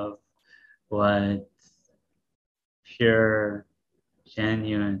of what pure,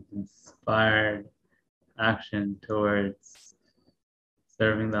 genuine, inspired action towards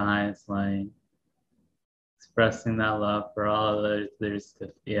serving the highest light, expressing that love for all others to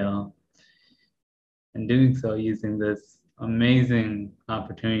feel, and doing so using this amazing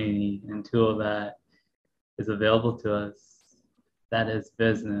opportunity and tool that is available to us, that is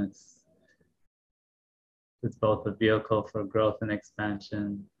business. It's both a vehicle for growth and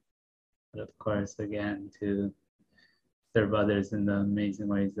expansion, but of course, again, to serve others in the amazing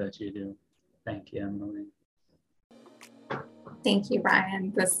ways that you do. Thank you, Emily. Thank you,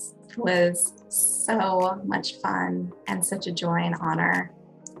 Ryan. This was so much fun and such a joy and honor.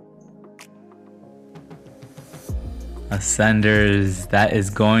 Ascenders, that is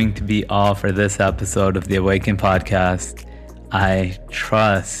going to be all for this episode of the Awaken Podcast. I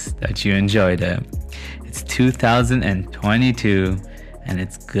trust that you enjoyed it. It's 2022 and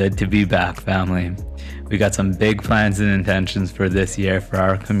it's good to be back, family. We got some big plans and intentions for this year for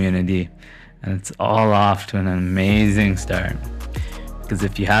our community, and it's all off to an amazing start. Because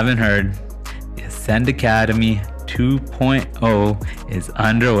if you haven't heard, the Ascend Academy 2.0 is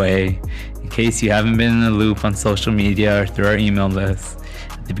underway. In case you haven't been in the loop on social media or through our email list,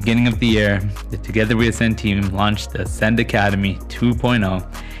 at the beginning of the year, the Together We Ascend team launched the Ascend Academy 2.0,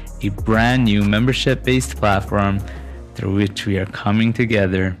 a brand new membership-based platform through which we are coming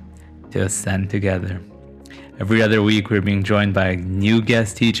together to ascend together. Every other week, we're being joined by a new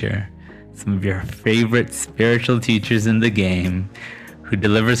guest teacher, some of your favorite spiritual teachers in the game, who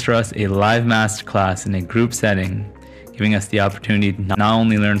delivers for us a live masterclass in a group setting, giving us the opportunity to not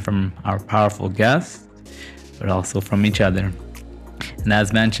only learn from our powerful guests, but also from each other. And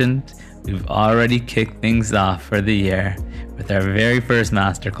as mentioned, we've already kicked things off for the year with our very first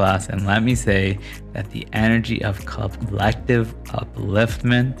masterclass, and let me say that the energy of collective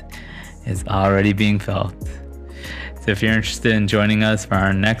upliftment is already being felt. So if you're interested in joining us for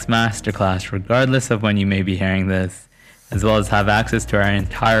our next masterclass, regardless of when you may be hearing this, as well as have access to our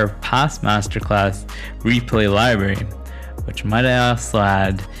entire past masterclass replay library, which might I also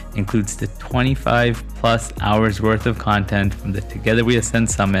add includes the 25 plus hours worth of content from the Together We Ascend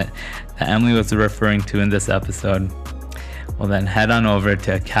Summit that Emily was referring to in this episode. Well, then head on over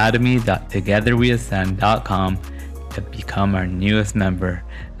to academy.togetherweascend.com to become our newest member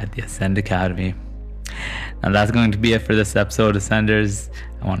at the Ascend Academy. Now that's going to be it for this episode, Ascenders.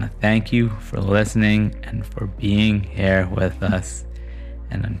 I want to thank you for listening and for being here with us.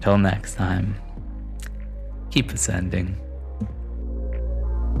 And until next time, keep ascending.